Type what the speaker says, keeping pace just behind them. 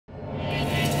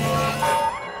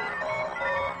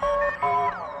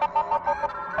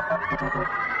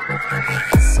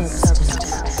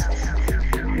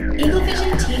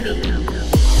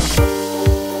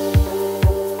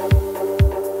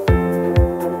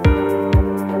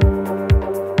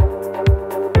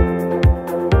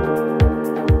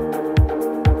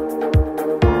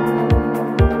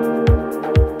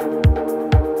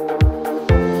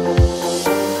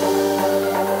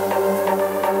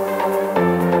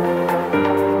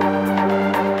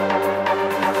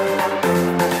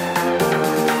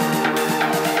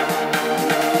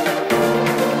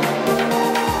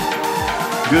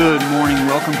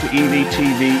welcome to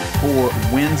EVTV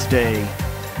for Wednesday,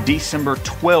 December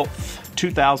 12th,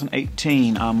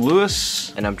 2018. I'm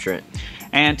Lewis. And I'm Trent.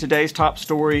 And today's top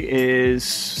story is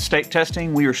state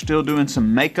testing. We are still doing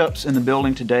some makeups in the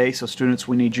building today, so students,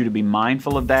 we need you to be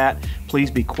mindful of that.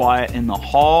 Please be quiet in the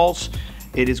halls.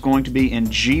 It is going to be in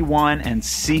G1 and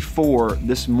C4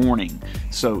 this morning.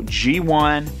 So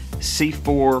G1,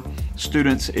 C4,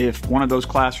 students, if one of those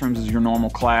classrooms is your normal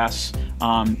class,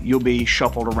 you'll be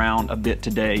shuffled around a bit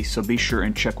today, so be sure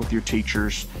and check with your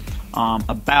teachers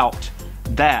about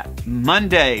that.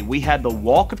 Monday, we had the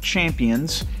Walk of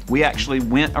Champions. We actually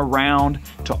went around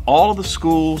to all of the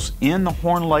schools in the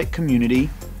Horn Lake community.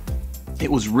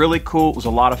 It was really cool. It was a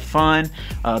lot of fun.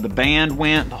 The band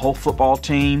went, the whole football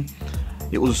team.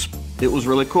 It was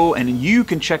really cool, and you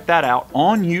can check that out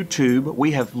on YouTube.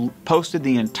 We have posted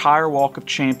the entire Walk of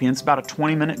Champions, about a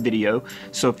 20-minute video.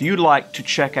 So if you'd like to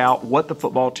check out what the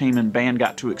football team and band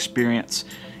got to experience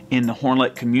in the Horn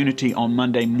Lake community on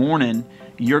Monday morning,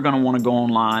 you're going to want to go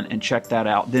online and check that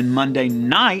out. Then Monday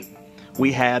night,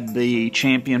 we had the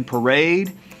champion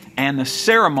parade and the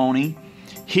ceremony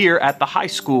here at the high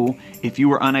school. If you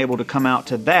were unable to come out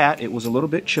to that, it was a little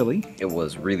bit chilly. It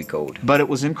was really cold. But it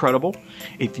was incredible.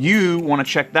 If you want to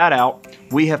check that out,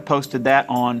 we have posted that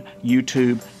on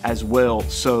YouTube as well.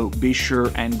 So be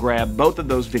sure and grab both of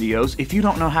those videos. If you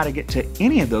don't know how to get to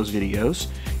any of those videos,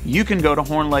 you can go to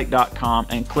hornlake.com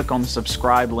and click on the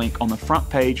subscribe link on the front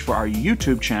page for our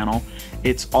YouTube channel.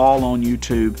 It's all on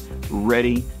YouTube,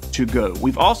 ready to go.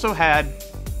 We've also had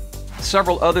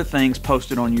several other things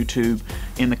posted on YouTube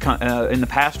in the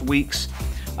past weeks.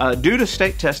 Due to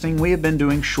state testing, we have been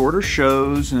doing shorter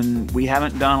shows and we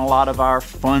haven't done a lot of our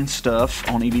fun stuff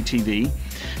on EVTV.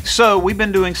 So we've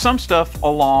been doing some stuff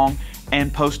along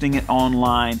and posting it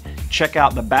online. Check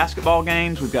out the basketball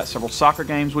games. We've got several soccer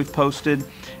games we've posted.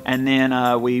 And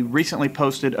then we recently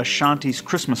posted Ashanti's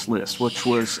Christmas list, which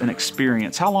was an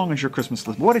experience. How long is your Christmas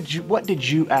list? What did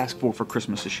you ask for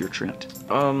Christmas this year, Trent?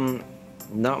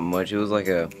 Not much. It was like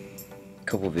a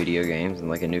couple video games and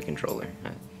like a new controller.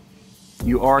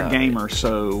 You are a gamer,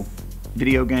 so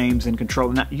video games and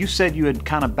controller. Now, you said you had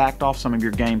kind of backed off some of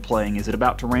your game playing. Is it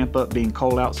about to ramp up, being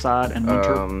cold outside and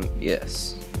winter?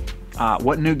 Yes.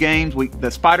 What new games?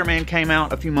 The Spider-Man came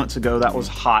out a few months ago. That was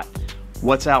hot.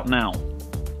 What's out now?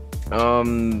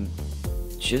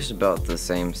 Just about the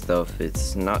same stuff.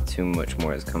 It's not too much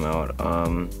more has come out.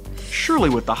 Surely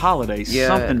with the holidays, yeah,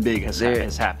 something big has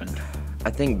happened. I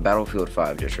think Battlefield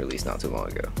 5 just released not too long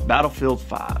ago. Battlefield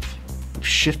 5. We've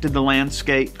shifted the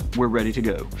landscape. We're ready to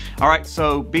go. All right,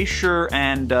 so be sure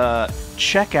and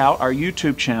check out our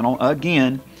YouTube channel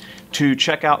again to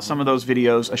check out some of those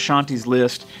videos. Ashanti's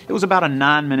list. It was about a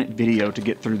 9-minute video to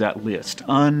get through that list.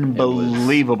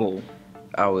 Unbelievable.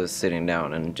 I was sitting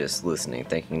down and just listening,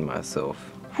 thinking to myself,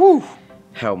 whew,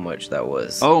 how much that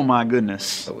was. Oh my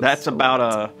goodness. That's about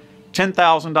a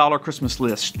 $10,000 Christmas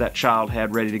list that child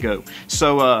had ready to go.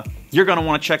 So you're going to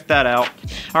want to check that out.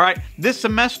 All right, this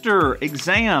semester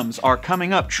exams are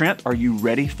coming up. Trent, are you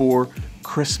ready for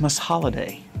Christmas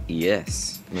holiday?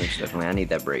 Yes, most definitely. I need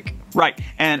that break. Right,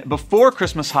 and before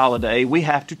Christmas holiday, we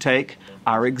have to take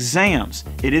our exams.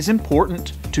 It is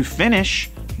important to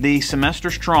finish the semester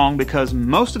strong because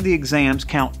most of the exams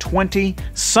count 20,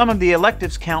 some of the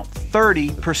electives count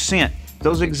 30%.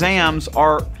 Those exams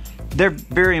they're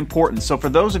very important. So for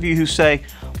those of you who say,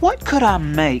 what could I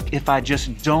make if I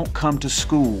just don't come to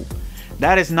school?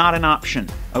 That is not an option,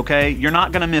 okay? You're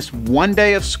not gonna miss one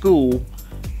day of school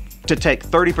to take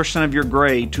 30% of your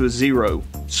grade to a 0.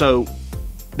 So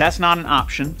that's not an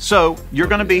option. So you're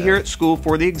gonna be here at school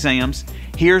for the exams.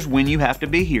 Here's when you have to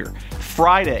be here.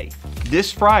 Friday,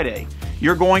 this Friday,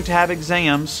 you're going to have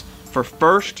exams for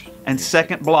first and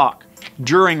second block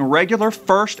during regular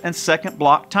first and second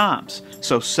block times.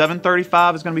 So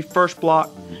 7:35 is going to be first block,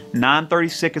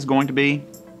 9:36 is going to be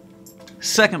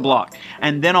second block.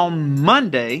 And then on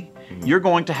Monday, you're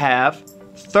going to have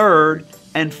third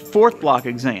and fourth block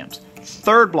exams.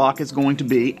 Third block is going to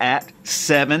be at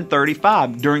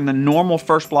 7:35 during the normal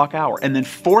first block hour. And then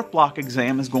fourth block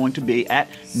exam is going to be at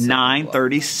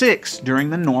 9:36 during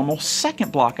the normal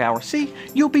second block hour. See,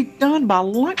 you'll be done by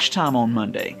lunchtime on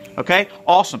Monday. Okay,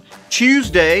 awesome.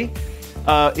 Tuesday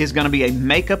is going to be a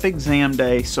makeup exam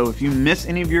day. So if you miss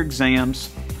any of your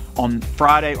exams on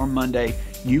Friday or Monday,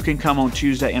 you can come on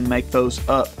Tuesday and make those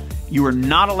up. You are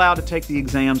not allowed to take the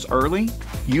exams early.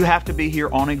 You have to be here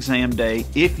on exam day.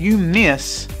 If you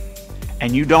miss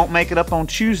and you don't make it up on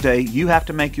Tuesday, you have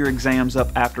to make your exams up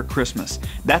after Christmas.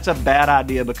 That's a bad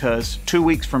idea because 2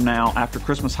 weeks from now, after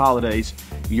Christmas holidays,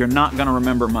 you're not going to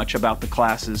remember much about the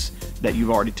classes that you've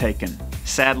already taken.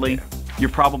 Sadly, you're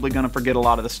probably going to forget a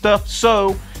lot of the stuff,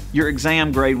 so your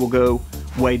exam grade will go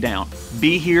way down.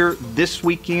 Be here this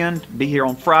weekend, be here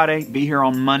on Friday, be here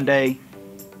on Monday,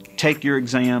 take your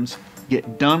exams,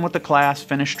 get done with the class,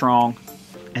 finish strong,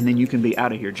 and then you can be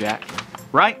out of here, Jack.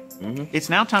 Right? It's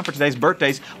now time for today's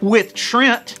birthdays with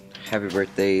Trent. Happy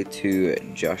birthday to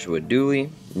Joshua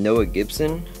Dooley, Noah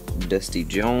Gibson, Dusty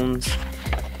Jones,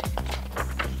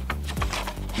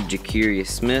 Jakiria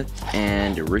Smith,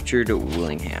 and Richard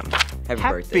Willingham.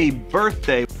 Happy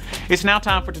birthday. It's now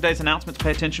time for today's announcements.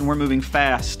 Pay attention, we're moving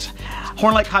fast.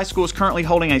 Horn Lake High School is currently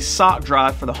holding a sock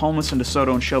drive for the homeless in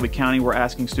DeSoto and Shelby County. We're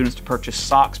asking students to purchase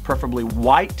socks, preferably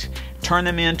white. Turn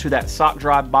them into that sock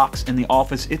drive box in the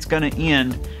office. It's going to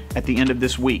end at the end of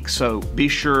this week, so be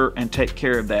sure and take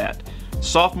care of that.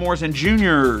 Sophomores and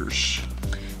juniors.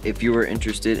 If you are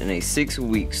interested in a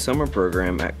 6-week summer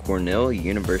program at Cornell,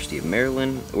 University of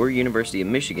Maryland, or University of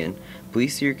Michigan,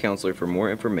 please see your counselor for more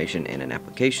information and an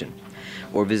application.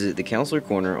 Or visit the Counselor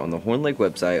Corner on the Horn Lake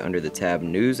website under the tab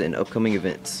News and Upcoming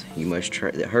Events. You must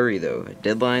hurry though.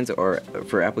 Deadlines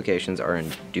for applications are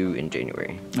due in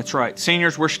January. That's right.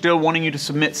 Seniors, we're still wanting you to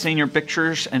submit senior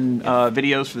pictures and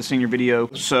videos for the senior video.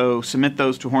 So submit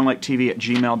those to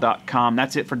hornlaketv@gmail.com.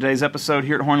 That's it for today's episode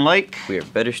here at Horn Lake. We are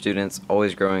better students,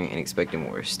 always growing and expecting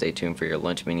more. Stay tuned for your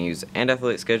lunch menus and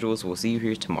athletic schedules. We'll see you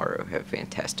here tomorrow. Have a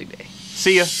fantastic day.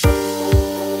 See ya.